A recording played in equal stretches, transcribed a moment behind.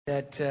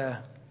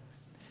that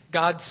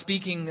God's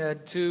speaking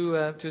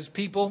to His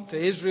people, to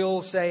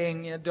Israel,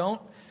 saying,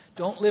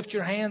 don't lift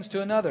your hands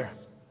to another.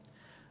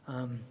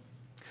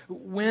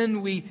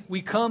 When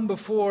we come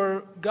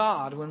before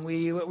God, when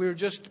we were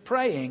just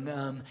praying,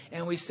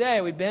 and we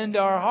bend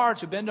our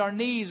hearts, we bend our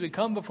knees, we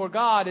come before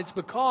God, it's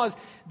because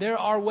there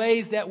are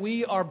ways that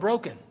we are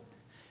broken,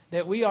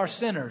 that we are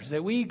sinners,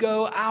 that we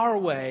go our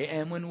way.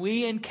 And when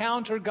we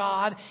encounter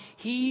God,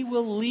 He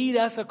will lead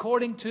us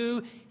according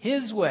to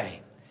His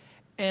way.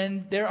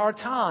 And there are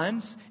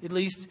times, at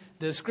least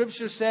the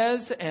Scripture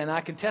says, and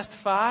I can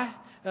testify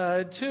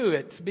to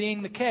it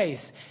being the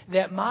case,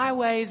 that my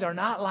ways are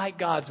not like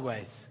God's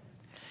ways.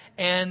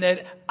 And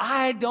that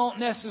I don't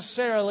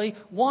necessarily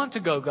want to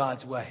go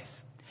God's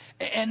ways.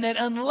 And that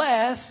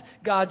unless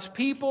God's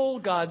people,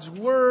 God's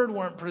Word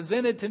weren't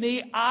presented to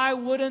me, I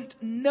wouldn't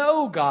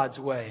know God's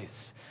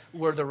ways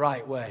were the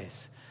right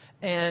ways.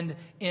 And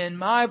in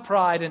my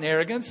pride and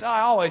arrogance,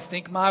 I always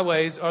think my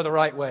ways are the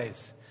right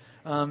ways.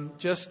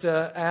 Ask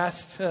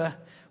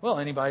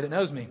anybody that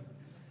knows me.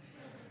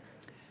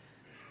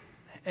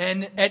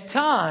 And at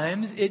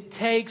times, it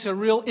takes a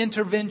real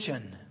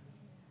intervention.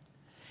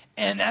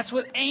 And that's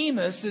what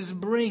Amos is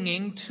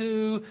bringing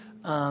to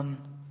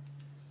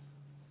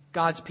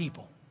God's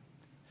people.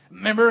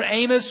 Remember,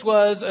 Amos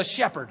was a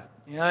shepherd.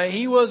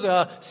 He was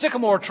a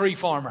sycamore tree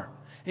farmer.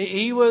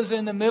 He was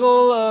in the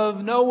middle of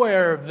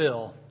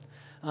Nowhereville.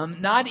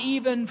 Not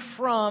even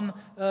from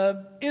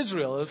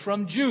Israel. It was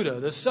from Judah,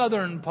 the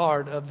southern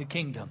part of the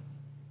kingdom.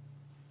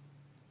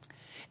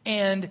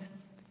 But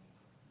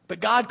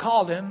God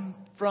called him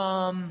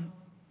from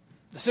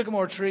the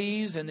sycamore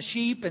trees and the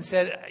sheep and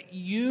said,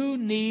 you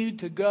need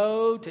to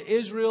go to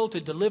Israel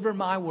to deliver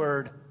my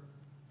word.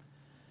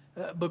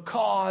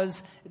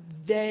 Because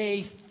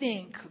they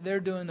think they're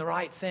doing the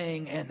right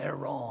thing and they're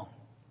wrong.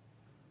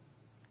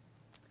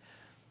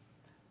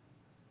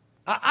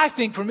 I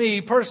think for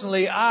me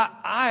personally,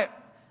 I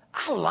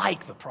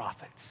like the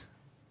prophets.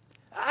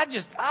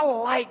 I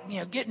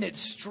like getting it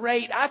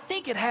straight. I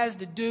think it has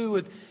to do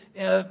with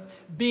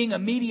being a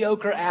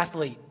mediocre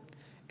athlete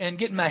and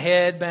getting my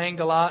head banged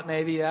a lot.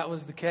 Maybe that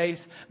was the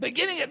case. But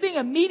being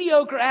a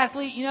mediocre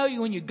athlete,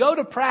 when you go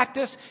to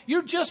practice,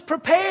 you're just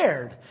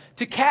prepared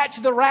to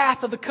catch the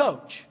wrath of the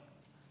coach.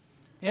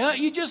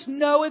 You just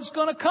know it's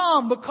going to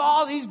come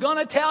because he's going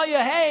to tell you,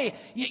 hey,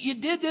 you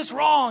did this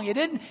wrong. You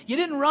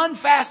didn't run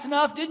fast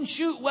enough, didn't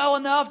shoot well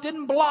enough,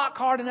 didn't block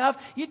hard enough.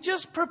 You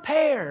just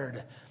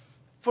prepared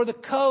for the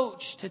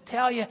coach to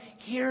tell you,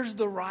 here's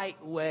the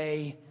right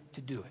way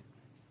to do it.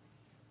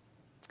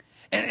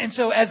 And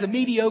so as a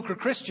mediocre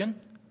Christian,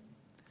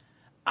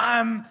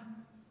 I'm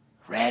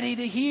ready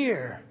to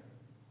hear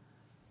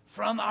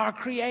from our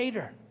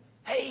Creator.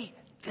 Hey,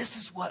 this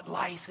is what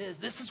life is.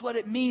 This is what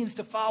it means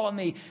to follow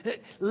me.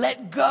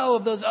 Let go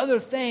of those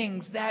other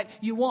things that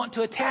you want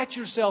to attach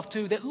yourself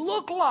to that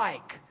look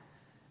like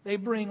they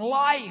bring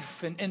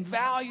life and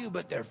value,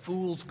 but they're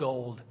fool's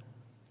gold.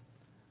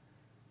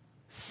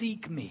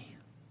 Seek me.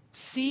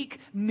 Seek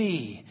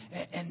me,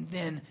 and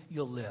then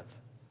you'll live.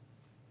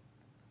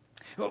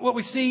 What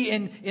we see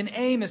in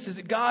Amos is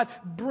that God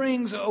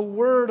brings a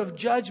word of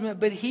judgment,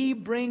 but He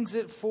brings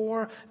it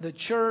for the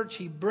church.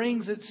 He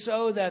brings it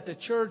so that the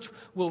church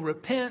will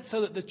repent,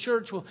 so that the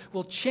church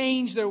will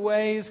change their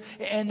ways,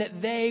 and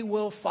that they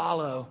will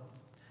follow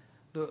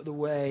the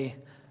way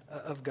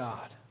of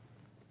God.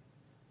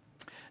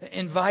 I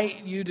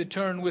invite you to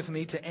turn with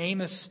me to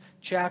Amos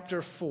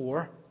chapter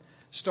 4,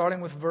 starting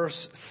with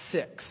verse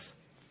 6.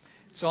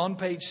 It's on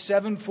page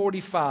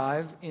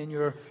 745 in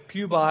your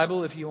pew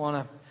Bible if you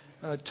want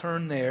to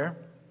turn there,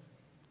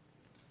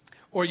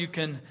 or you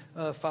can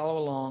follow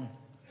along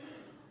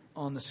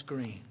on the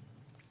screen.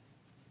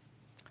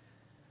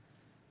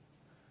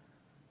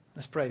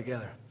 Let's pray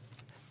together.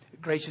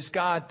 Gracious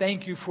God,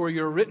 thank you for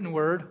your written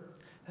word.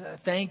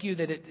 Thank you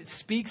that it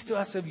speaks to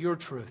us of your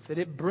truth, that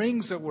it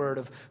brings a word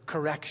of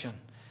correction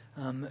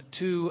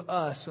to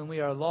us when we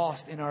are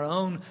lost in our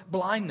own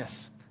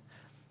blindness,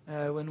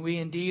 when we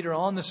indeed are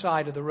on the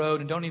side of the road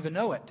and don't even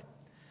know it,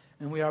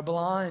 and we are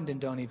blind and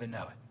don't even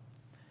know it.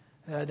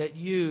 That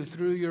you,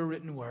 through your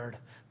written word,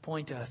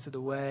 point us to the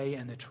way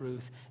and the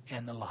truth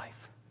and the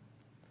life.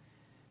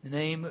 In the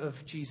name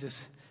of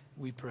Jesus,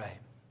 we pray.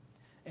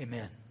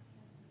 Amen.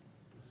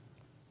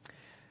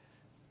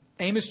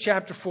 Amos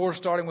chapter 4,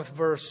 starting with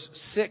verse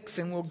 6,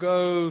 and we'll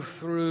go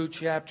through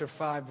chapter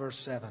 5, verse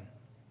 7.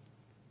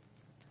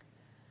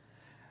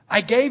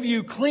 I gave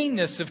you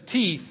cleanness of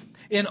teeth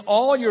in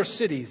all your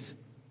cities,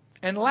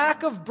 and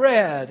lack of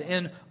bread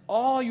in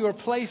all your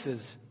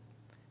places.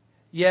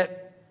 Yet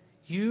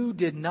you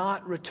did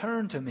not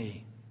return to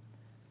me,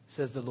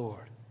 says the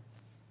Lord.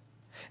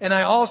 And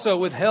I also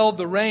withheld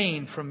the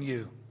rain from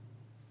you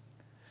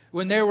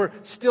when there were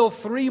still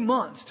 3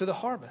 months to the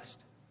harvest.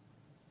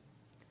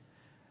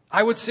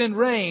 I would send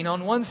rain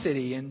on one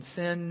city and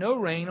send no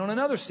rain on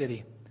another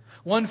city.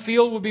 One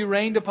field would be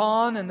rained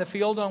upon, and the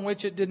field on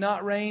which it did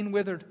not rain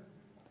withered.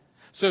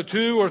 So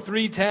 2 or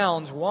 3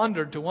 towns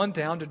wandered to one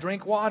town to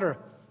drink water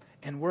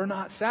and were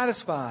not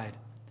satisfied.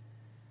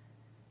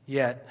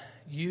 Yet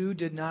you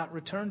did not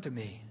return to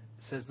me,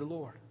 says the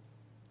Lord.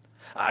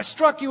 I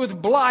struck you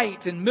with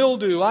blight and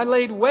mildew. I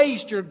laid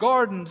waste your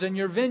gardens and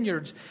your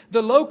vineyards.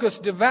 The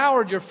locust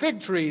devoured your fig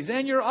trees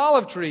and your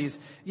olive trees.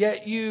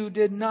 Yet you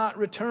did not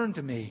return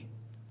to me,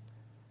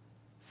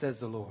 says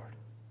the Lord.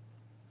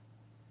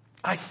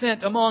 I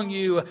sent among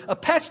you a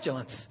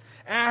pestilence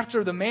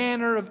after the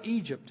manner of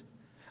Egypt.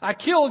 I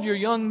killed your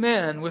young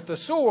men with the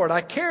sword.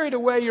 I carried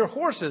away your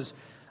horses.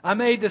 I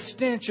made the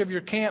stench of your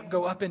camp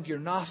go up into your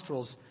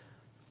nostrils.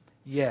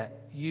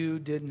 Yet you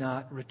did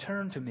not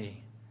return to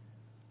me,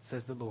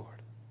 says the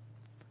Lord.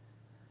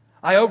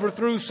 I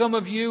overthrew some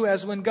of you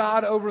as when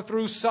God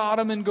overthrew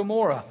Sodom and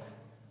Gomorrah.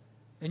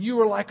 And you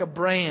were like a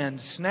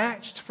brand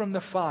snatched from the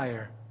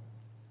fire.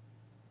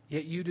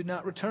 Yet you did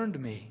not return to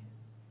me,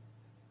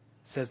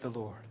 says the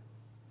Lord.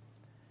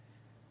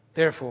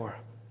 Therefore,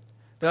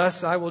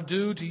 thus I will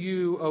do to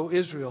you, O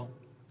Israel,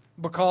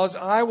 because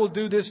I will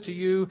do this to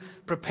you.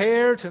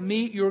 Prepare to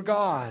meet your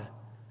God,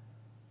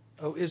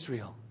 O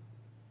Israel.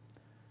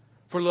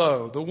 For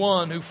lo, the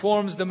one who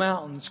forms the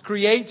mountains,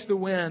 creates the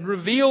wind,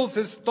 reveals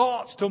his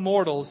thoughts to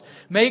mortals,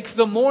 makes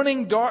the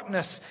morning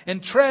darkness,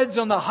 and treads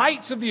on the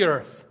heights of the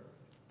earth.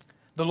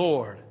 The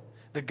Lord,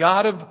 the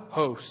God of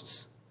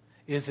hosts,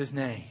 is his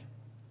name.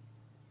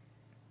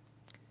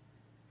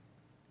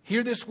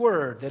 Hear this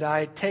word that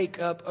I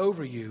take up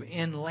over you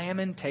in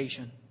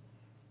lamentation,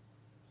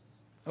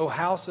 O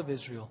house of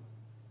Israel.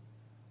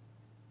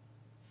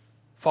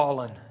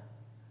 Fallen,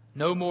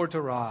 no more to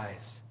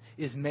rise,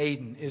 is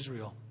maiden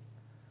Israel,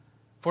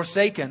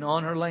 forsaken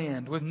on her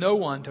land, with no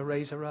one to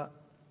raise her up.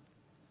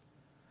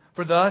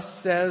 For thus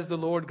says the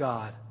Lord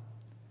God,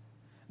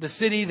 the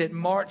city that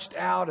marched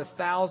out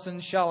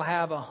 1,000 shall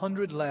have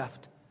 100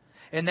 left,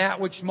 and that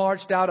which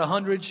marched out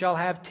 100 shall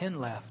have 10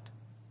 left.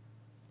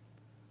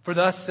 For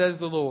thus says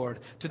the Lord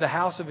to the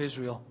house of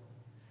Israel,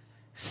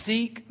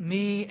 seek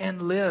me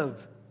and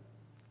live.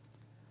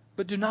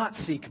 But do not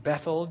seek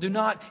Bethel. Do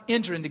not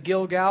enter into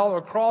Gilgal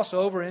or cross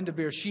over into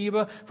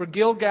Beersheba. For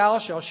Gilgal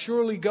shall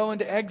surely go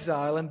into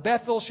exile, and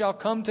Bethel shall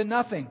come to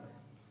nothing.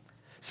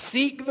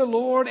 Seek the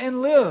Lord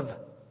and live,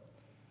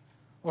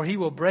 or he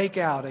will break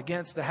out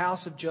against the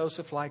house of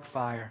Joseph like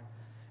fire,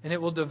 and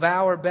it will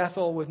devour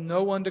Bethel with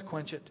no one to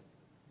quench it.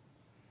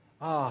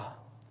 Ah,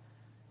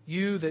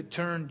 you that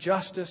turn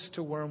justice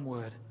to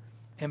wormwood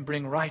and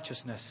bring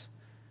righteousness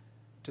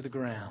to the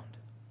ground.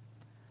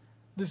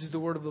 This is the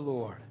word of the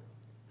Lord.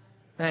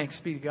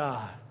 Thanks be to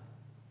God.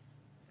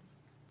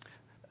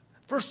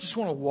 First, just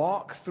want to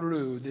walk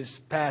through this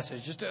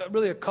passage, just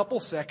really a couple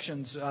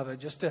sections of it,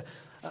 just to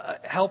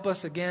help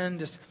us again,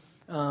 just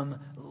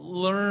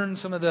learn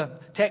some of the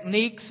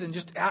techniques and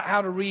just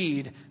how to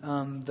read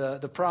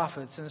the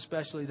prophets, and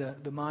especially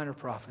the minor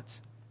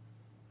prophets.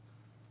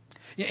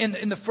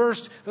 In the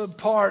first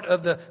part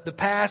of the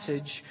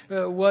passage,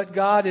 what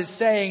God is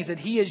saying is that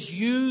He has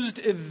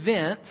used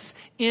events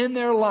in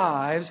their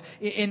lives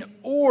in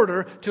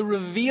order to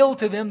reveal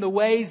to them the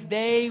ways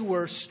they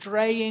were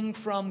straying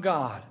from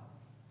God.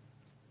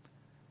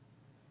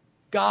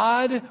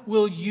 God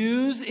will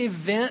use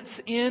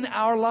events in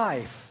our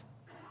life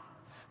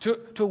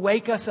to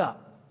wake us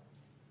up,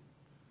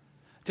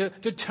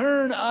 to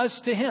turn us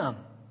to Him.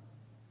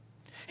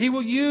 He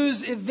will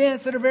use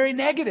events that are very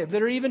negative,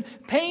 that are even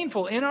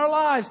painful in our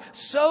lives,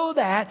 so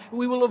that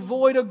we will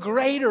avoid a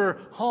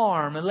greater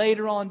harm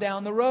later on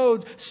down the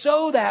road,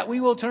 so that we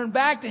will turn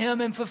back to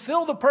Him and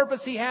fulfill the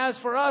purpose He has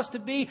for us to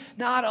be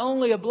not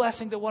only a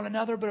blessing to one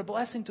another, but a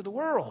blessing to the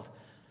world,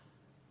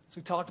 as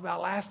we talked about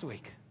last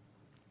week.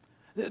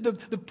 The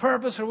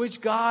purpose for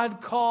which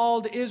God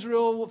called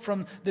Israel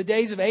from the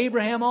days of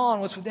Abraham on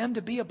was for them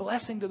to be a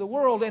blessing to the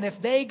world. And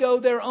if they go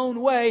their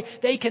own way,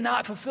 they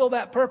cannot fulfill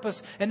that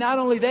purpose. And not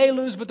only they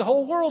lose, but the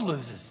whole world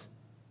loses.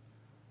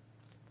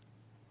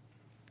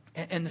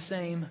 And the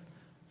same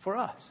for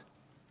us.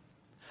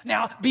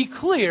 Now, be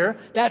clear,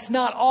 that's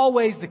not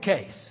always the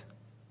case.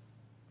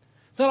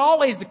 It's not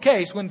always the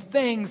case. When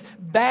things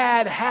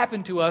bad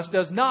happen to us,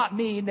 does not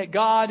mean that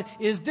God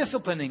is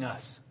disciplining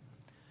us.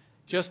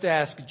 Just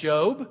ask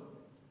Job,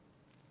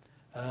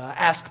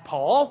 ask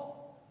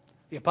Paul,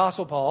 the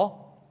Apostle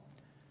Paul,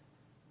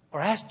 or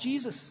ask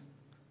Jesus,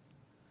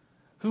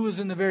 who was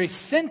in the very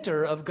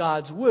center of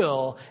God's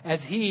will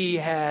as He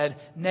had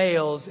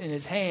nails in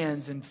His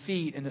hands and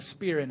feet and a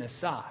spear in His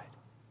side.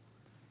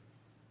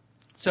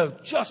 So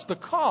just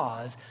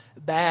because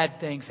bad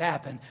things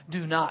happen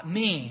do not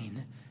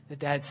mean that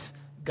that's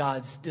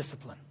God's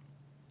discipline.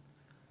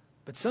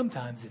 But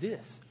sometimes it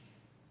is.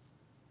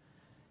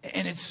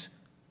 And it's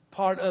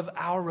part of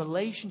our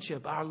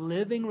relationship, our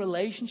living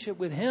relationship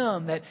with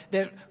Him,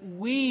 that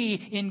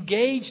we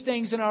engage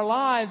things in our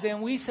lives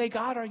and we say,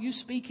 God, are you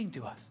speaking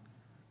to us?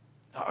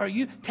 Are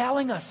you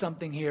telling us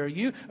something here?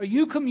 Are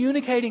you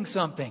communicating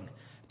something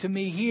to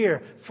me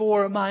here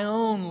for my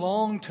own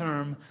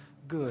long-term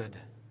good?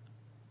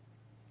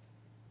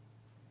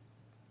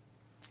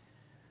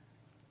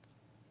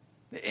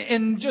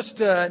 And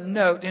just a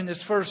note in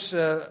this first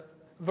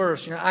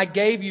verse, I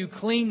gave you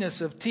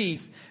cleanness of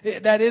teeth.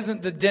 That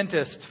isn't the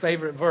dentist's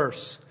favorite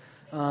verse.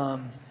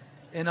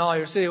 in all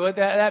your city. What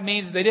that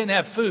means is they didn't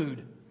have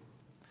food.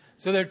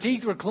 So their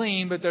teeth were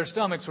clean, but their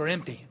stomachs were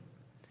empty.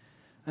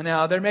 And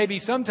now, there may be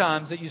some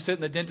times that you sit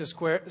in the dentist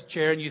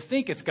chair and you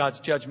think it's God's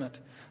judgment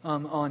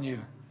on you.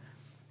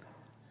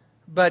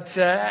 But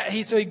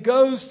he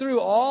goes through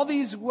all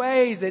these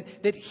ways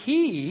that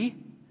he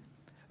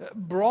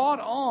brought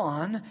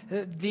on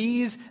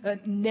these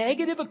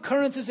negative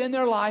occurrences in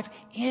their life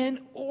in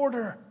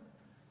order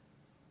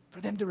for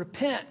them to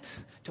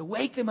repent, to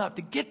wake them up,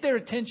 to get their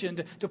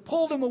attention, to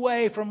pull them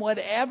away from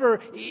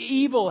whatever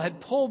evil had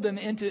pulled them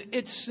into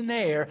its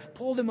snare,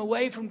 pulled them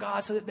away from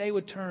God so that they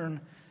would turn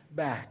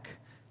back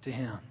to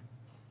Him.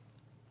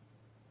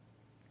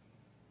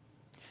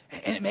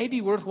 And it may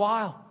be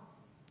worthwhile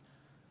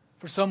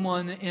for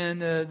someone in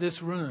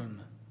this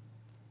room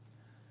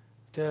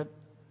to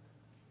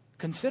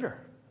consider,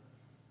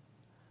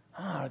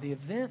 are the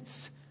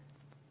events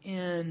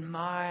in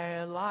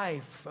my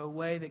life a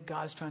way that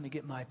God's trying to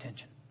get my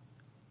attention?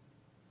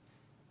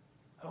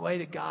 A way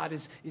that God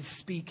is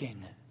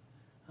speaking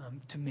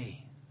to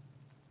me?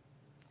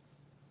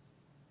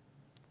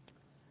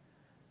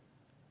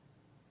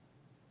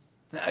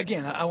 Now,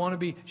 again, I want to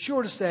be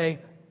sure to say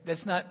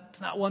it's not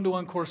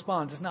one-to-one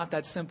correspondence. It's not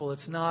that simple.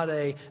 It's not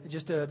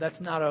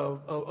that's not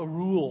a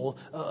rule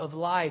of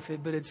life,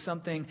 but it's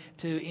something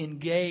to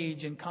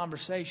engage in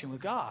conversation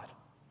with God.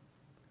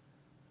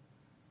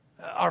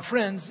 Our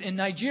friends in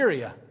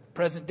Nigeria,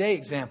 present day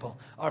example,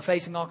 are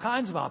facing all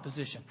kinds of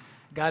opposition.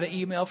 Got an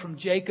email from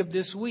Jacob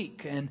this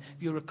week. And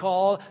if you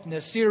recall,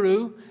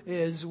 Nasiru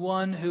is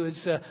one who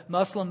is a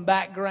Muslim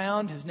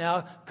background, who's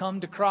now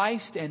come to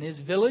Christ, and his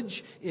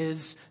village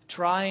is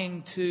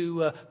trying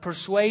to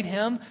persuade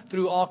him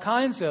through all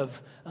kinds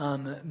of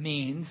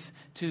means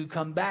to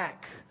come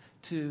back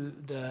to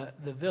the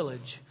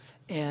village.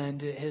 And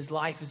his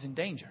life is in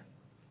danger.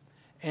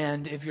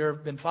 And if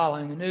you've been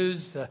following the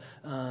news,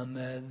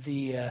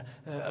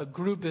 a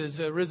group has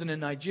arisen in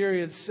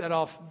Nigeria, set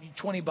off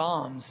 20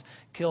 bombs,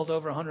 killed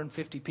over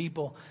 150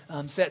 people,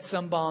 set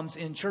some bombs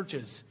in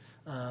churches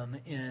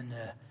in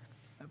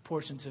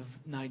portions of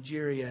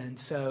Nigeria. And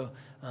so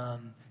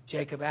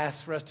Jacob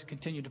asks for us to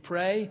continue to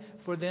pray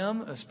for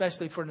them,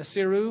 especially for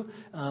Nasiru,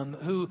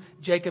 who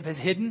Jacob has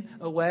hidden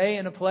away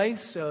in a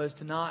place so as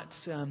to not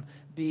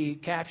be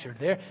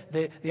captured.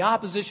 The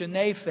opposition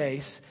they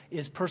face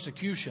is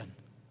persecution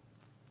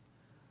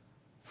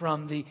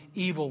from the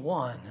evil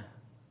one.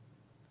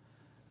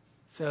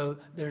 So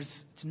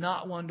it's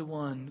not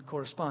one-to-one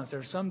correspondence. There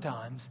are some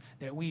times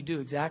that we do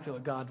exactly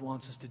what God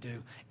wants us to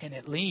do, and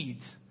it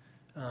leads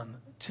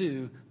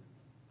to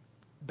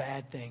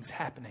bad things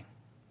happening.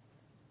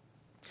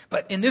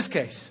 But in this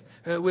case,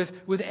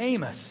 with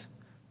Amos,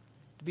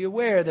 to be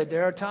aware that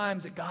there are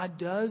times that God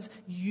does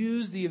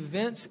use the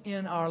events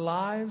in our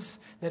lives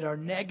that are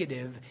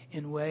negative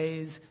in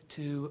ways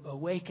to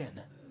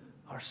awaken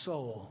our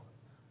soul,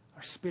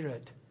 our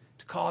spirit,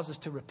 to cause us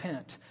to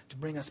repent, to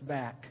bring us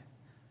back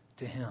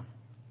to Him.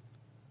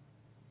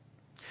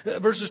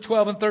 Verses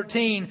 12 and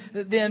 13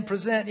 then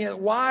present,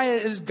 why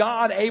is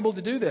God able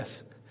to do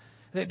this?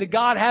 That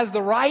God has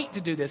the right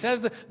to do this,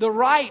 has the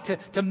right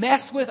to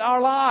mess with our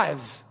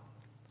lives,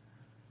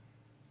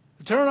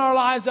 to turn our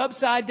lives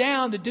upside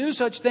down, to do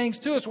such things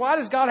to us. Why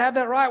does God have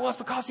that right? Well, it's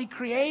because He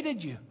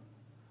created you.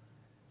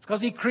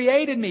 Because He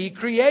created me. He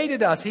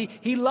created us.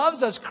 He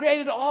loves us,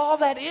 created all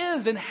that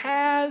is, and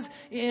has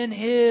in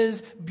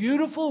His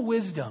beautiful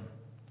wisdom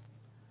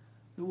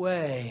the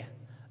way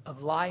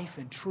of life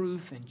and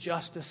truth and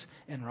justice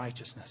and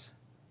righteousness.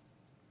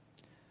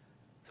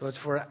 So it's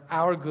for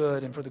our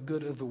good and for the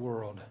good of the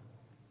world.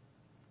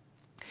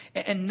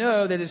 And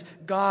know that as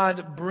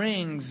God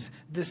brings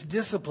this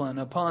discipline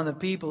upon the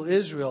people of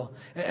Israel,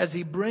 as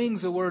He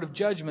brings a word of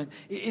judgment,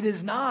 it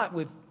is not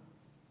with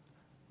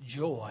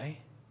joy,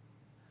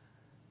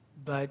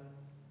 but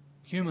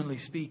humanly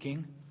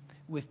speaking,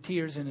 with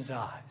tears in His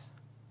eyes.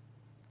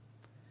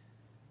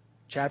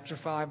 Chapter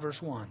 5,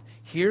 verse 1.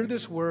 Hear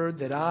this word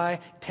that I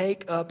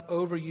take up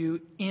over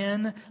you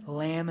in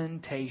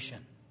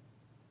lamentation.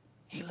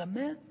 He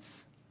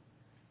laments.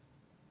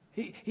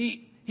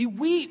 He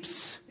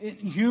weeps in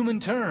human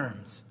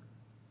terms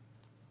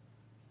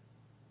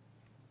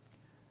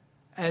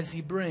as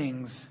He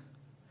brings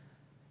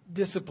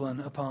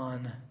discipline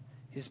upon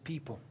His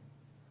people.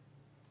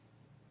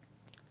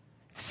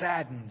 It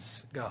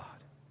saddens God.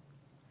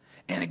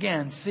 And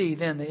again, see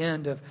then the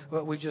end of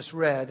what we just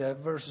read,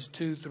 verses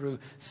 2 through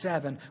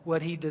 7.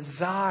 What He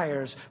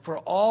desires for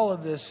all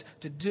of this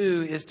to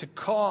do is to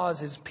cause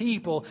His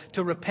people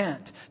to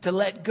repent, to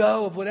let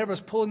go of whatever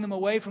is pulling them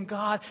away from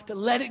God, to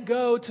let it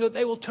go till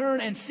they will turn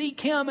and seek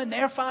Him and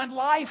there find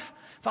life.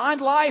 Find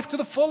life to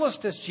the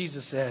fullest, as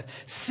Jesus said.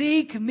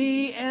 Seek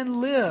me and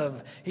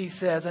live, He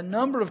says a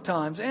number of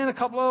times, and a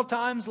couple of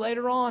times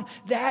later on.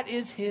 That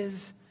is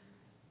His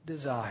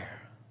desire.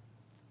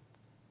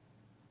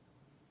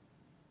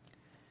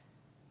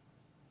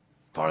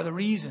 Part of the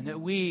reason that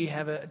we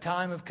have a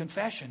time of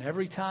confession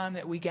every time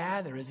that we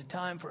gather is a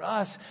time for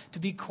us to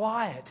be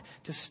quiet,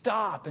 to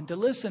stop and to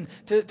listen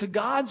to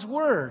God's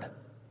Word,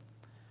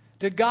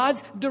 to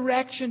God's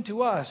direction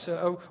to us.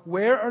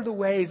 Where are the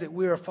ways that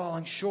we are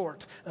falling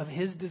short of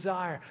His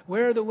desire?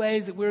 Where are the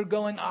ways that we're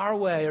going our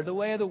way or the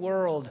way of the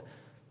world,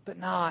 but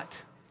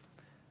not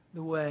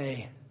the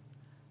way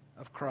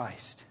of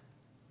Christ?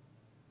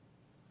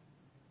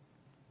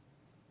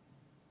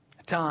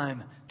 A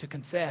time to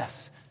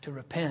confess, to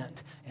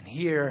repent, and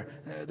hear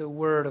the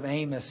word of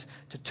Amos,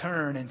 to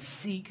turn and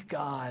seek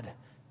God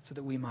so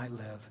that we might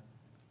live.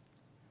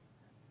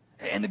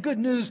 And the good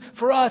news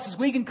for us is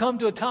we can come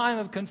to a time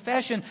of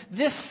confession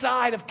this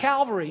side of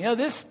Calvary.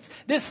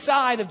 This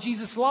side of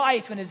Jesus'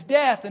 life and His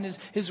death and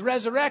His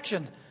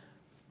resurrection,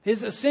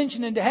 His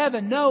ascension into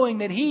heaven, knowing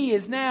that He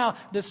is now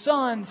the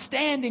Son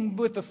standing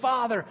with the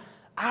Father,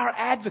 our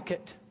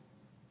advocate.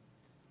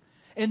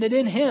 And that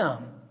in Him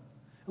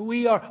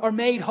we are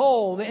made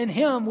whole. In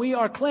Him we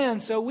are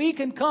cleansed. So we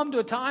can come to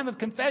a time of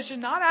confession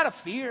not out of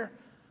fear,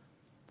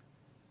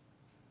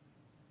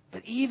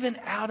 but even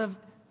out of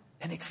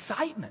an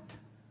excitement,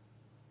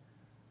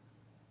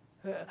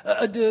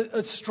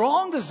 a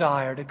strong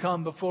desire to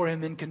come before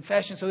Him in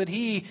confession so that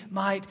He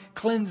might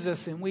cleanse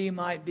us and we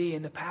might be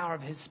in the power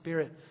of His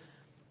Spirit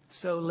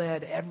so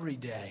led every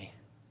day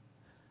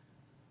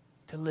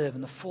to live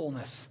in the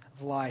fullness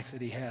of life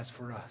that He has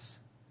for us.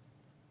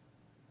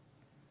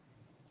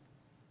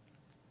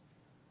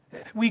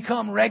 We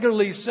come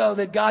regularly so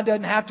that God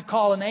doesn't have to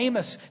call an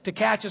Amos to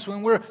catch us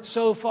when we're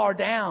so far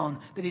down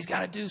that He's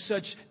got to do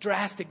such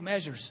drastic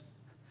measures.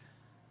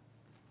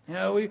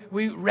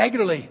 We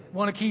regularly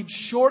want to keep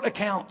short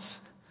accounts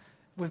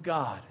with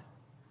God,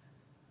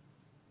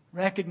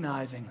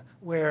 recognizing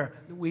where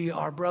we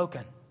are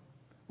broken,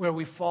 where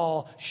we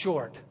fall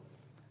short,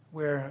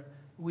 where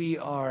we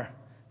are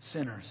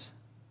sinners,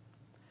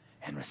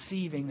 and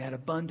receiving that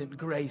abundant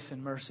grace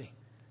and mercy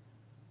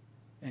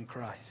in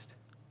Christ.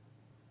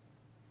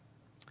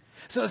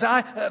 So as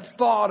I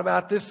thought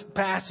about this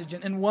passage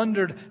and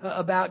wondered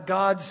about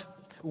God's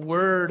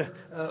word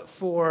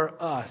for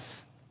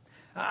us,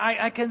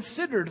 I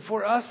considered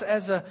for us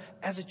as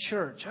a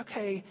church,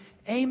 okay,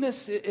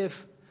 Amos,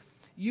 if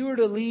you were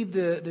to leave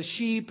the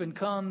sheep and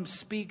come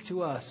speak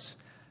to us,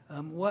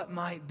 what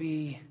might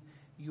be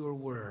your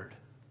word?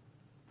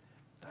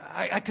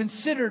 I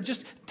considered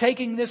just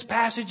taking this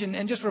passage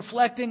and just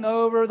reflecting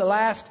over the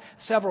last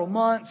several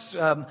months,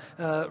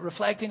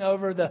 reflecting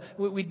over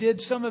we did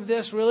some of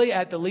this really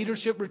at the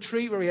leadership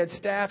retreat where we had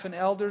staff and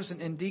elders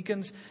and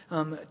deacons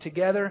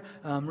together,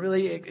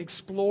 really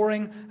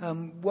exploring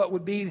what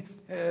would be,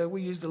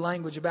 we used the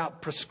language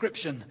about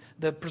prescription,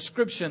 the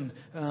prescription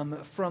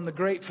from the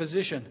great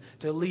physician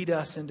to lead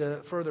us into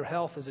further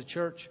health as a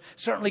church.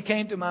 Certainly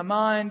came to my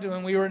mind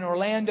when we were in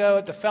Orlando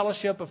at the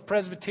Fellowship of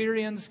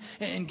Presbyterians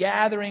and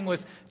gathering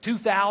with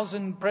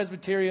 2,000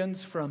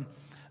 Presbyterians from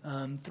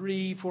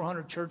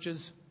 400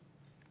 churches,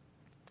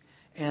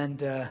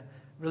 and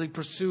really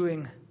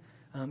pursuing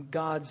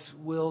God's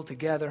will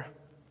together.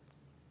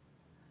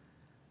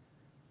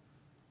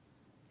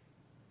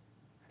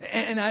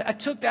 And I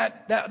took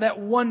that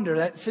wonder,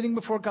 that sitting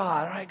before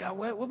God. All right, God,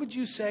 what would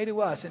you say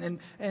to us?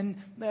 And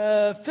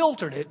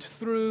filtered it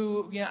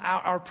through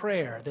our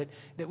prayer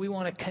that we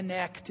want to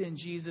connect in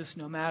Jesus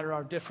no matter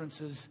our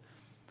differences.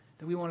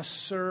 That we want to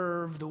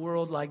serve the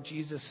world like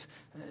Jesus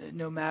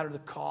no matter the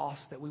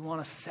cost. That we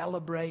want to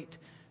celebrate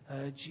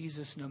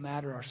Jesus no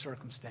matter our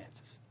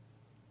circumstances.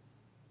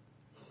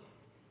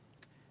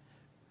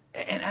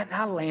 And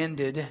I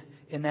landed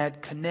in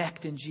that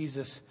connect in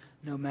Jesus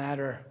no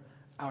matter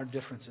our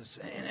differences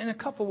in a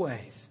couple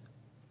ways.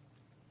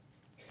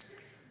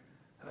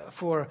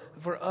 For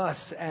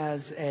us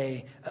as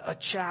a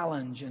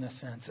challenge in a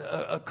sense,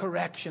 a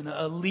correction,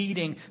 a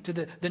leading to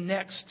the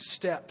next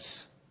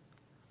steps.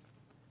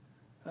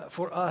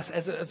 For us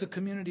as a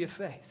community of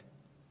faith.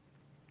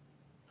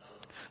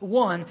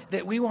 One,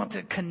 that we want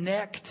to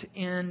connect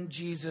in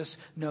Jesus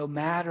no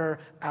matter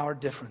our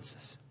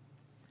differences.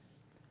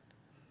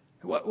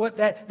 What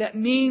that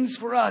means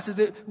for us is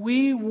that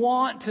we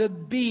want to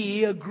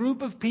be a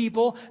group of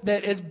people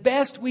that as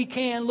best we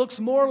can looks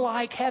more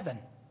like heaven.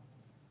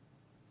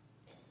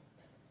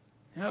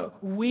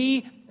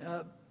 We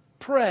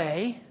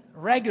pray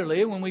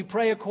regularly when we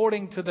pray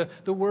according to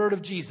the word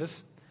of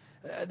Jesus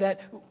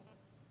that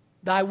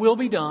Thy will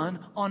be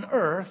done on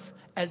earth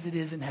as it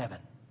is in heaven.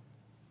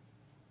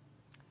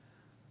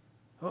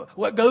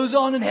 What goes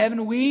on in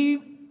heaven,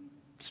 we,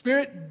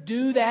 Spirit,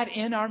 do that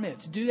in our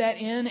midst. Do that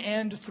in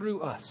and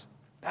through us.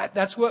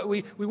 That's what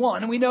we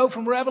want. And we know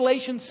from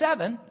Revelation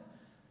 7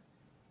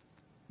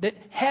 that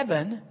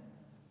heaven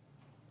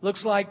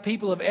looks like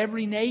people of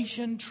every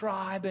nation,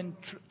 tribe, and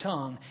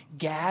tongue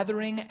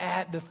gathering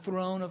at the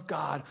throne of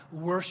God,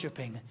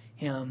 worshiping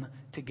Him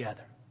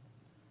together.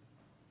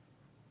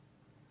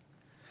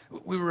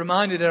 We were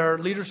reminded at our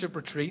leadership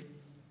retreat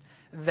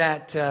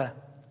that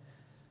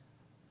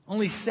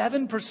only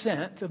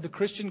 7% of the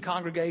Christian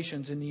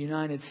congregations in the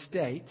United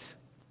States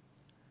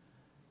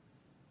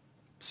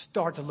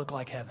start to look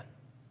like heaven.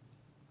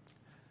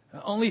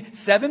 Only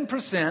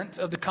 7%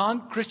 of the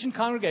Christian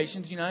congregations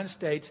in the United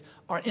States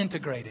are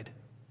integrated,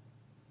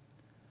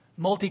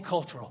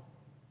 multicultural.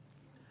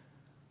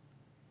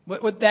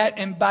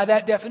 And by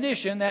that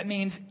definition, that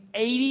means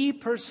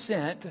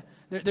 80%.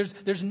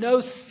 There's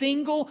no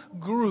single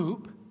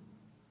group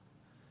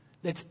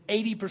that's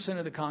 80%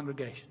 of the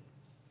congregation.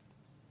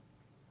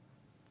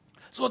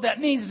 So what that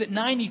means is that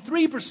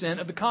 93%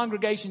 of the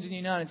congregations in the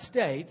United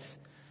States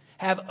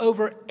have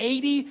over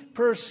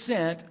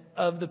 80%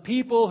 of the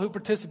people who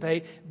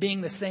participate being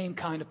the same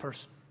kind of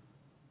person.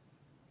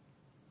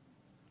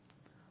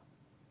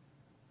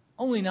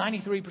 Only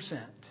 93%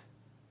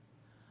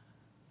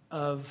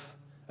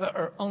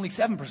 or only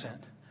 7%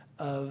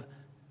 of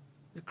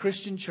the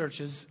Christian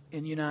churches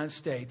in the United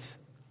States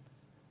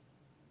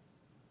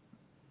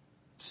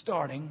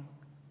starting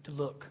to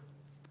look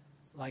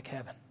like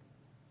heaven.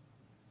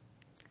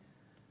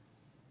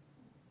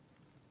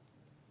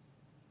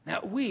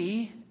 Now,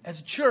 we, as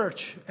a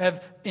church,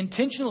 have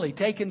intentionally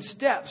taken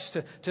steps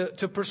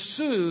to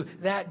pursue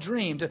that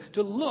dream,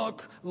 to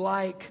look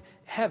like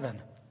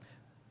heaven.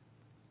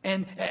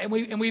 And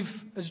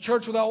we've, as a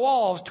church without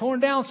walls,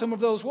 torn down some of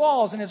those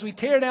walls. And as we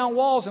tear down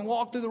walls and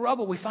walk through the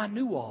rubble, we find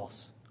new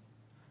walls.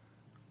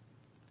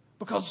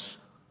 Because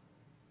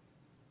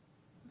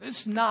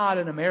it's not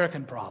an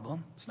American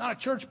problem. It's not a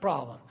church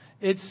problem.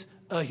 It's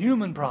a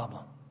human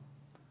problem.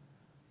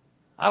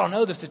 I don't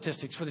know the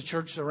statistics for the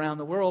churches around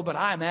the world, but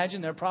I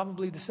imagine they're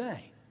probably the same.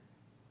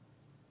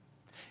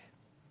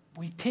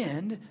 We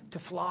tend to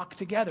flock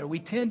together. We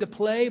tend to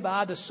play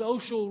by the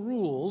social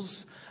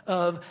rules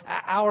of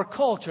our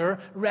culture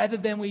rather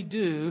than we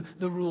do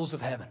the rules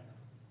of heaven.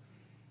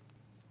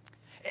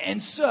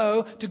 And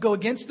so, to go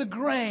against the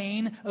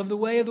grain of the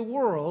way of the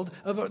world,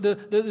 of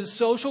the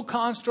social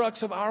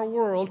constructs of our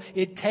world,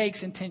 it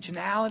takes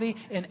intentionality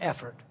and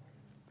effort.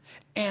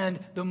 And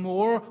the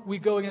more we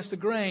go against the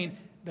grain,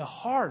 the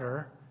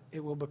harder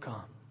it will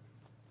become.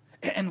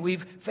 And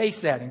we've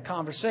faced that in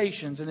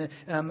conversations and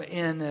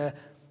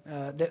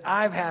that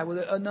I've had with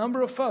a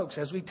number of folks.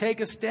 As we take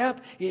a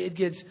step, it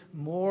gets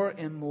more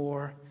and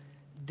more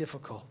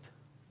difficult.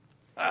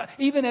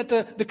 Even at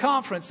the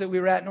conference that we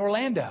were at in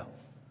Orlando.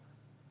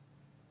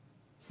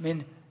 I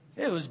mean,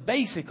 it was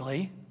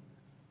basically,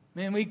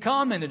 we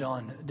commented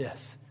on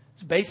this.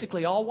 It's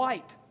basically all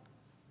white.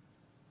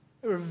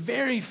 There were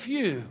very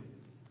few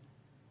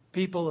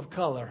people of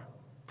color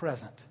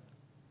present.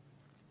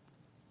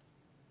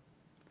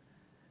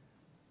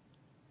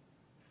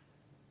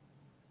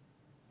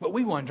 What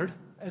we wondered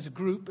as a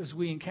group, as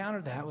we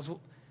encountered that, was,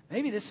 well,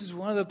 maybe this is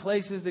one of the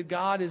places that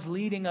God is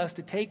leading us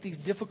to take these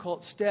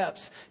difficult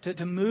steps,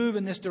 to move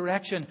in this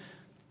direction,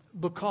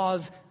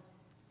 because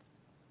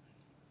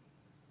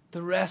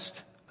the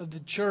rest of the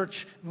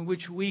church in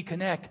which we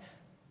connect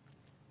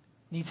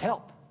needs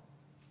help.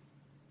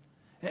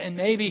 And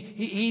maybe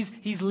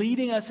he's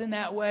leading us in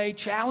that way,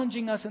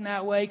 challenging us in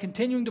that way,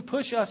 continuing to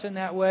push us in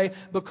that way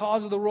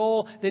because of the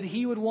role that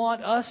he would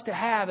want us to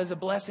have as a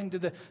blessing to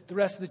the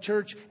rest of the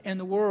church and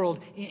the world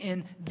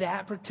in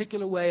that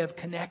particular way of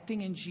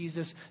connecting in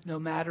Jesus no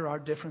matter our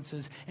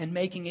differences and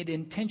making it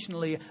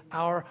intentionally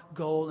our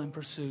goal and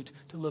pursuit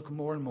to look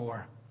more and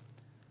more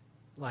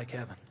like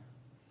heaven.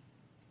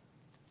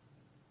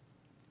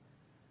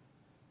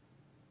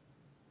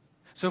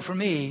 So for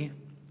me,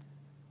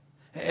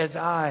 as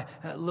I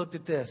looked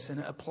at this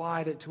and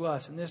applied it to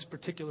us in this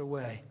particular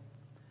way,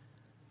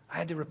 I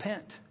had to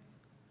repent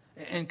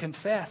and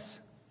confess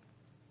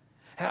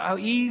how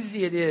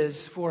easy it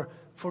is for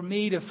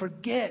me to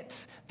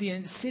forget the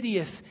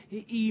insidious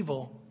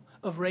evil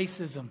of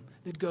racism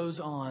that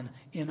goes on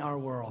in our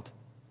world.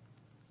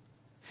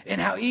 And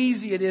how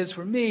easy it is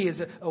for me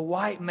as a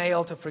white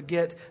male to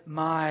forget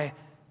my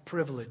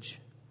privilege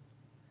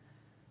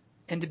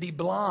and to be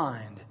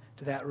blind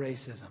to that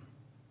racism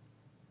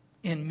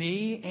in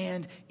me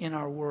and in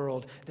our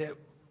world, that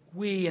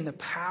we, in the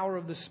power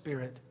of the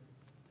Spirit,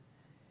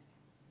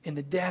 in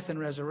the death and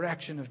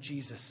resurrection of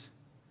Jesus,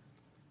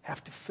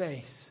 have to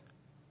face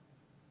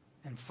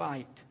and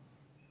fight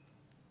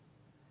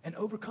and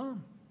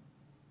overcome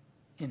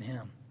in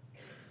Him.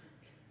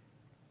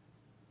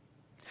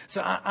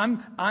 So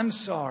I'm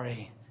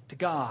sorry to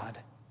God,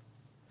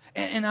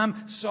 and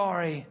I'm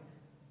sorry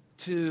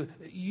to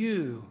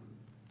you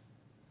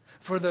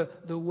for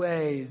the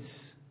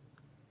ways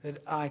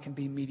that I can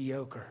be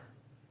mediocre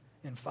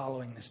in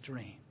following this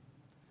dream.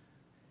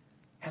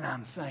 And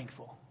I'm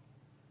thankful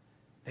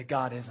that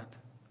God isn't.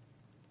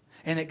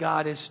 And that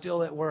God is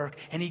still at work.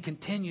 And He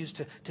continues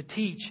to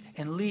teach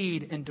and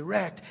lead and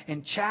direct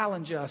and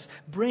challenge us.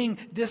 Bring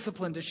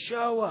discipline to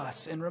show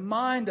us and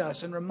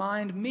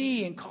remind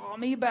me and call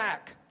me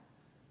back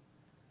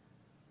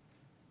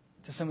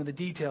to some of the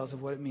details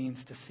of what it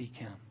means to seek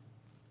Him.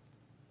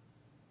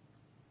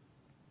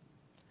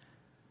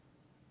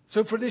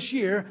 So for this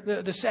year,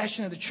 the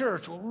session of the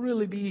church will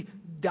really be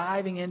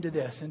diving into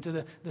this,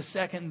 into the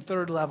second and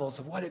third levels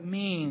of what it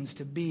means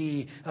to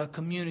be a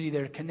community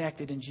that are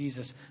connected in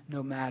Jesus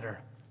no matter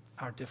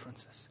our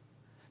differences.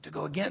 To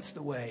go against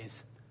the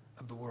ways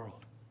of the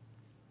world.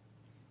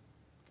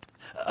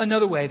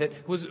 Another way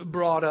that was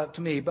brought up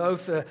to me,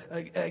 both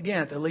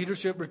again at the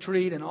leadership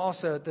retreat and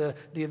also at the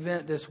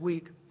event this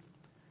week,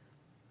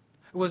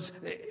 was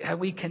how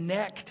we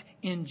connect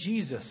in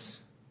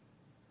Jesus,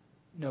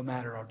 no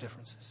matter our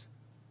differences.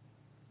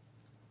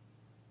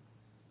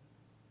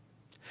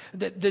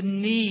 The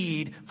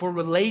need for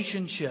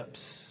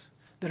relationships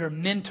that are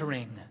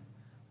mentoring,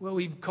 what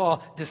we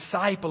call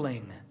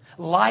discipling,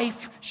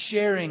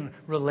 life-sharing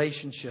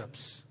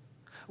relationships,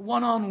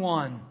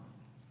 one-on-one,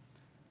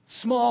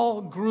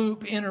 small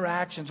group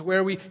interactions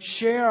where we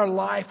share our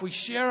life, we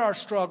share our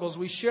struggles,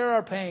 we share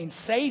our pain,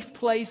 safe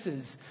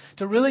places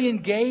to really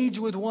engage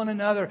with one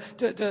another,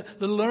 to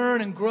learn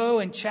and grow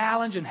and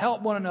challenge and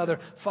help one another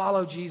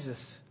follow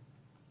Jesus.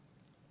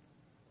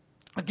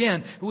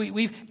 Again,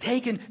 we've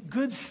taken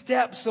good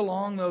steps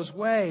along those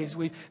ways.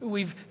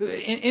 We've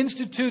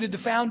instituted the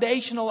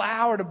foundational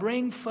hour to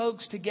bring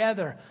folks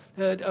together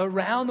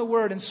around the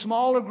Word in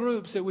smaller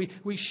groups that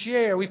we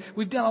share.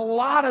 We've done a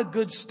lot of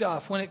good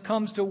stuff when it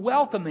comes to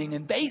welcoming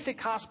and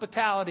basic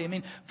hospitality. I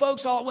mean,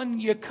 folks,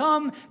 when you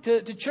come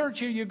to church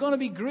here, you're going to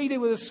be greeted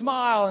with a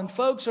smile, and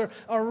folks are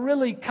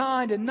really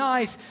kind and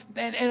nice,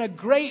 and a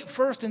great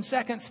first and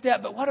second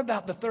step. But what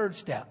about the third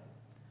step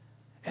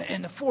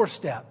and the fourth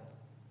step?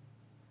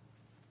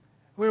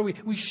 Where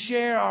we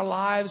share our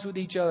lives with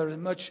each other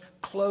in much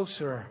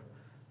closer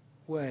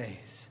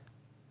ways.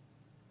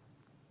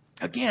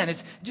 Again,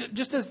 it's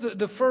just as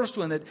the first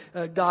one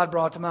that God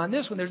brought to mind.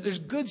 This one, there's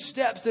good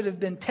steps that have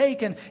been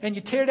taken, and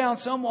you tear down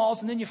some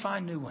walls and then you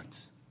find new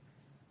ones.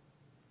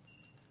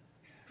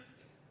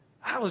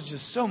 I was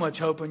just so much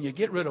hoping you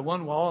get rid of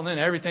one wall and then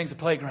everything's a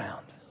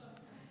playground.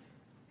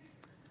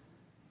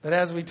 But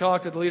as we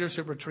talked at the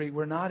leadership retreat,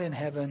 we're not in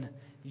heaven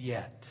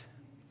yet.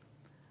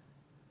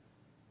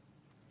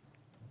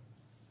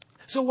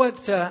 So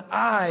what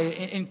I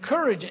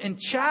encourage and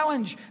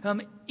challenge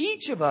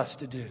each of us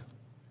to do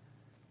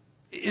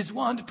is,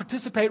 one, to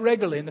participate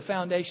regularly in the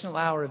foundational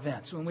hour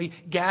events when we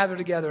gather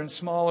together in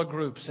smaller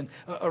groups and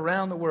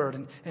around the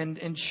Word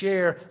and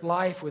share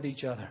life with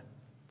each other.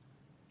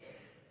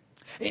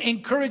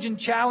 Encourage and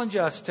challenge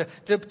us to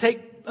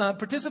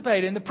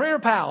participate in the prayer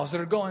pals that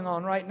are going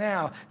on right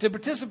now, to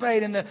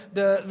participate in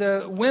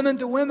the women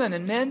to women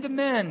and men to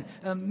men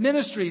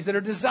ministries that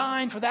are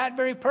designed for that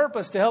very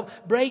purpose, to help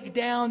break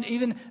down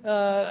even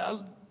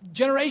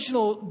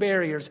generational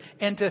barriers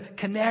and to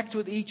connect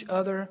with each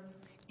other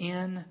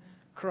in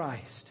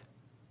Christ.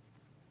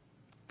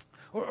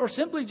 Or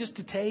simply just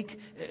to take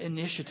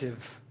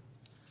initiative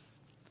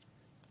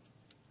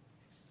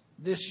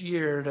this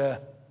year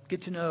to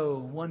get to know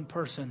one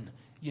person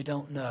you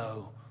don't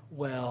know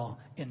well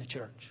in the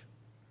church.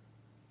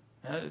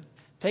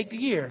 Take the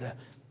year to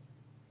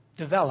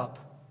develop,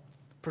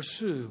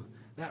 pursue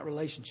that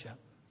relationship.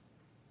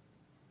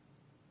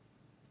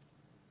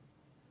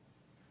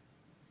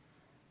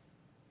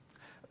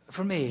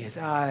 For me, as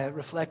I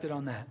reflected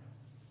on that,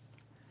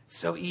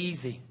 so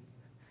easy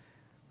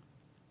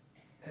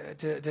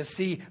to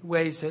see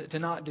ways to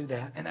not do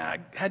that. And I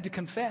had to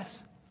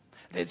confess.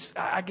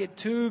 I get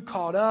too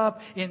caught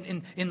up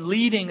in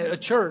leading a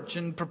church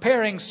and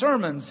preparing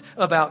sermons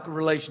about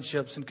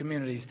relationships and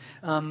communities,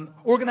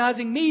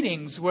 organizing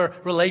meetings where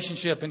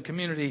relationship and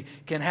community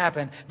can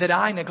happen, that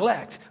I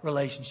neglect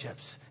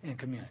relationships and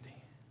community.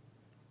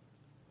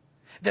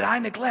 That I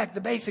neglect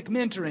the basic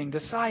mentoring,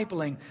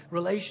 discipling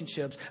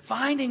relationships,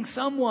 finding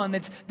someone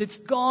that's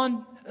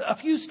gone a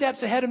few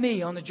steps ahead of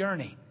me on the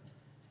journey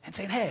and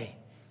saying, hey,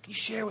 can you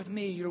share with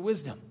me your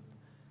wisdom?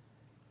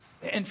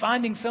 And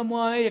finding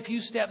someone a few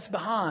steps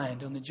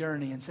behind on the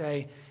journey and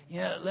say,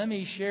 let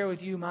me share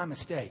with you my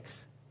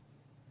mistakes.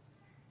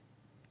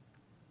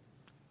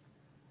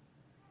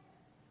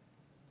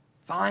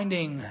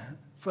 Finding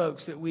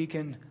folks that we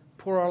can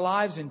pour our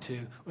lives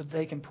into, or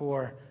they can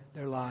pour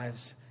their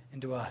lives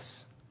into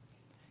us.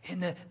 In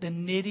the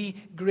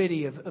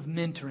nitty-gritty of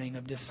mentoring,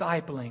 of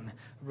discipling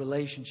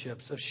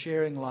relationships, of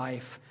sharing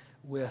life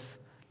with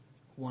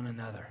one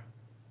another.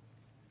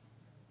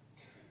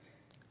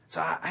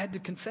 So I had to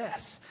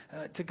confess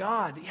to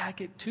God, I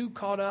get too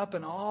caught up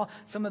in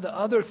some of the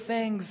other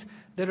things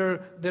that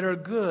are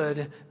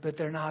good, but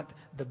they're not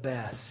the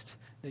best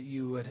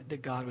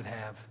that God would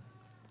have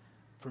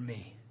for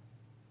me.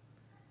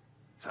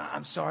 So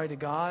I'm sorry to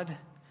God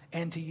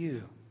and to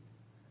you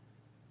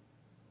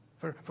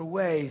for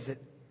ways that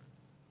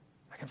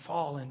I can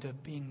fall into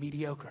being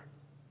mediocre.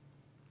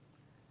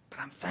 But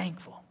I'm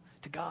thankful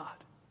to God,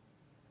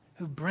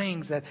 who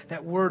brings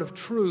that word of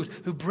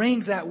truth, who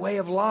brings that way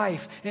of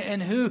life,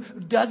 and who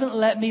doesn't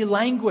let me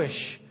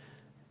languish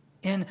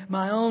in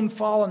my own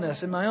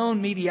fallenness and my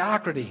own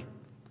mediocrity,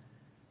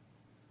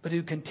 but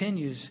who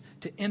continues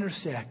to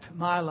intersect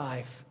my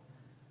life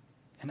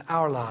and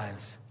our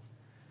lives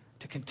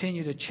to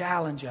continue to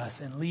challenge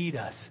us and lead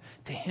us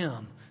to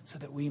Him so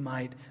that we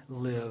might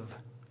live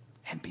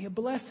and be a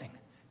blessing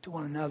to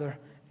one another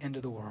and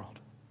to the world.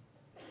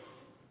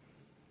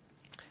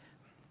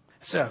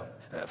 So,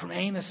 from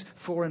Amos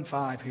 4 and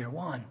 5 here.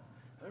 1,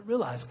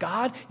 realize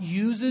God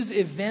uses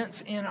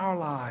events in our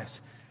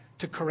lives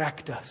to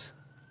correct us,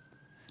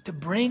 to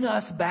bring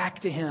us back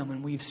to Him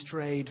when we've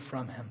strayed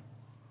from Him.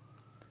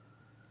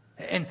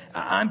 And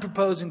I'm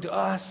proposing to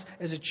us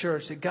as a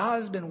church that God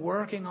has been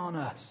working on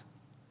us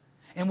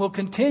and will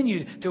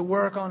continue to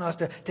work on us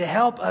to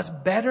help us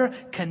better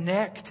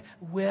connect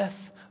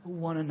with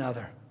one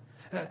another.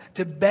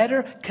 To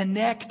better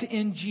connect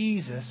in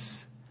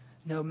Jesus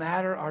no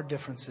matter our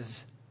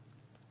differences.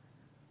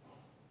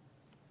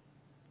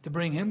 To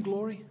bring Him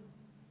glory,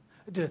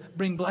 to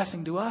bring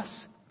blessing to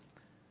us,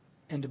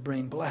 and to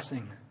bring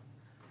blessing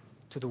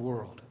to the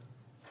world.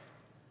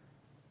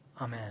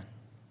 Amen.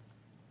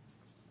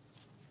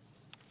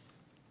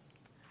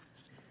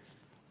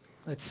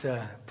 Let's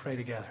pray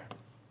together.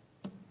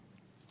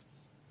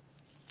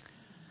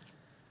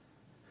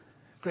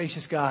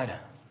 Gracious God,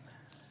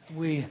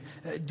 we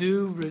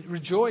do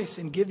rejoice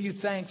and give you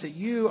thanks that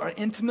you are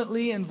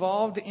intimately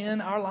involved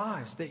in our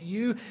lives, that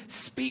you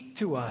speak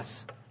to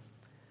us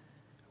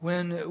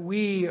when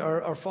we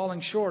are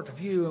falling short of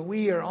you and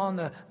we are on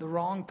the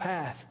wrong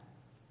path.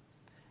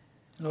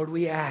 Lord,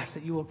 we ask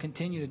that you will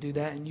continue to do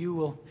that and you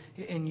will,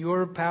 in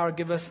your power,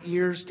 give us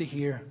ears to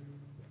hear.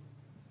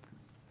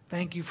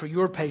 Thank you for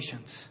your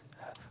patience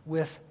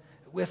with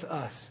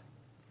us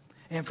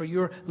and for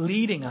your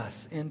leading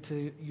us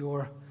into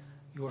your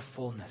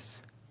fullness.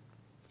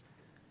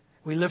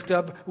 We lift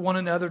up one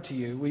another to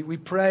you. We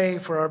pray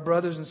for our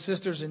brothers and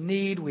sisters in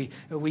need.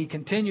 We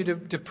continue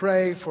to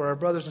pray for our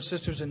brothers and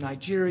sisters in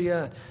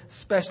Nigeria,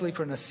 especially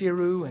for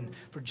Nasiru and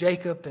for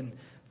Jacob and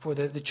for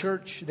the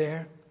church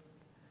there.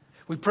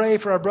 We pray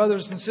for our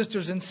brothers and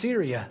sisters in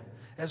Syria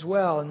as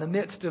well, in the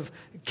midst of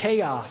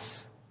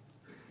chaos.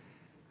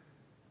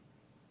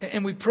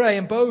 And we pray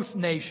in both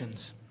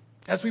nations,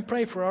 as we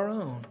pray for our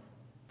own,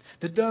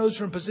 that those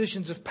from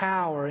positions of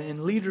power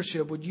and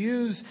leadership would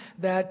use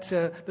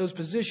those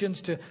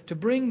positions to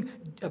bring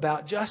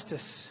about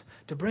justice,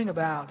 to bring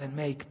about and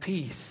make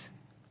peace,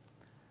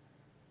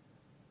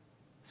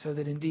 so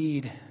that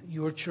indeed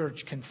your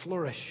church can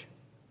flourish.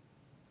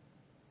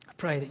 I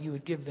pray that you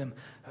would give them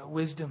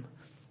wisdom,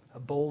 a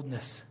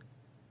boldness,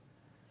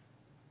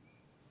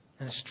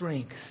 and a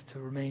strength to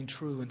remain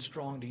true and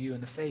strong to you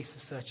in the face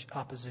of such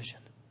opposition.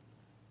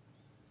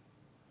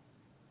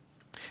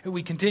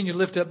 We continue to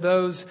lift up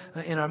those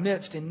in our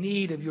midst in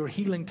need of your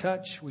healing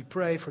touch. We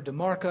pray for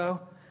DeMarco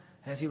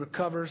as he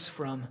recovers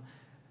from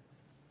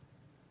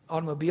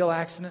automobile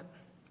accident.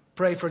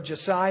 Pray for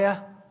Josiah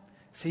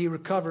as he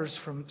recovers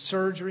from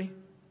surgery.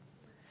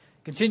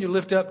 Continue to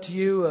lift up to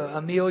you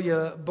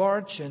Amelia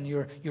Barch and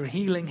your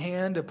healing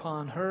hand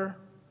upon her.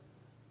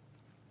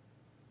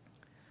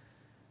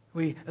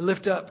 We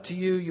lift up to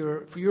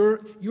you for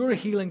your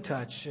healing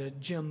touch,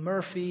 Jim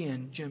Murphy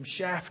and Jim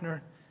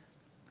Schaffner,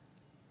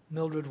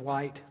 Mildred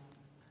White.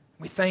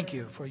 We thank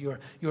you for your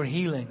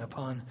healing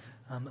upon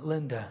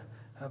Linda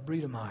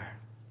Breedemeyer.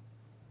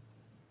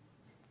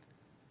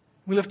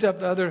 We lift up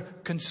the other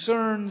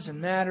concerns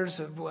and matters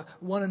of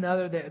one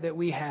another that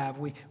we have.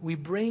 We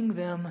bring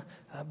them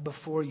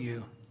before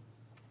you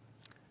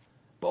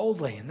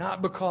boldly,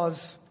 not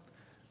because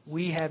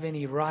we have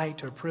any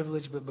right or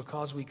privilege, but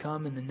because we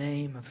come in the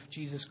name of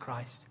Jesus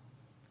Christ,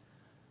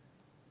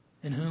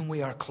 in whom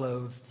we are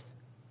clothed,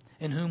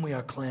 in whom we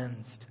are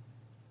cleansed,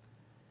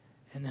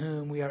 in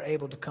whom we are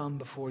able to come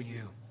before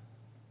you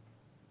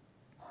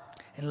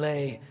and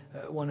lay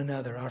one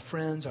another, our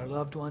friends, our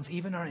loved ones,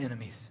 even our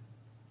enemies,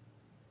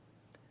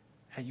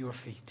 at your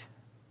feet.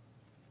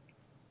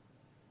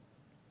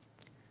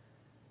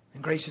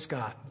 And gracious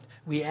God,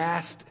 we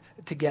ask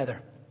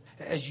together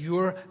as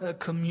your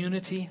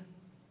community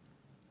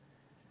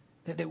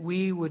that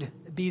we would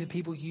be the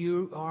people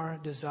you are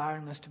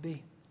desiring us to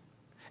be.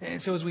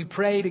 And so as we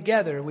pray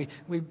together, we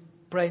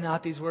pray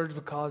not these words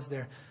because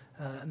they're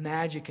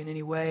magic in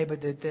any way,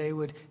 but that they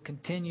would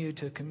continue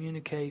to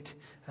communicate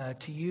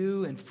to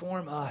you and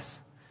form us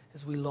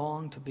as we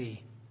long to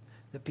be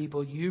the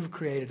people you've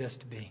created us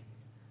to be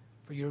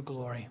for your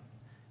glory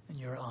and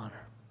your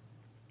honor.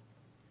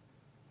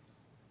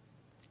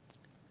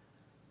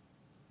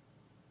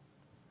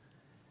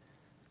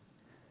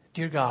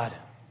 Dear God,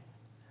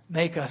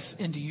 make us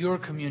into your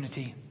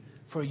community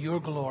for your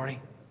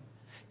glory.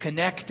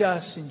 Connect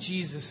us in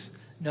Jesus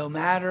no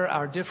matter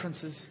our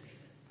differences.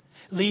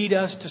 Lead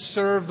us to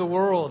serve the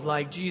world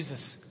like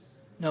Jesus,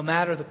 no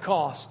matter the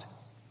cost.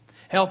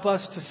 Help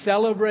us to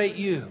celebrate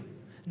you,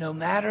 no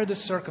matter the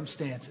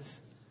circumstances.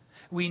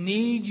 We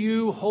need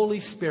you, Holy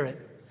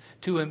Spirit,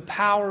 to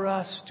empower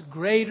us to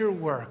greater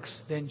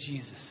works than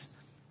Jesus.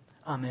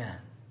 Amen.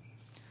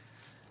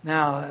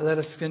 Now, let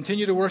us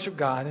continue to worship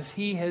God as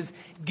He has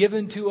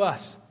given to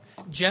us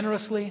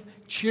generously,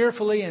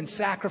 cheerfully, and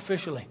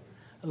sacrificially.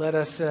 Let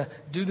us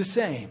do the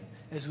same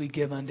as we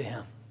give unto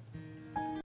Him.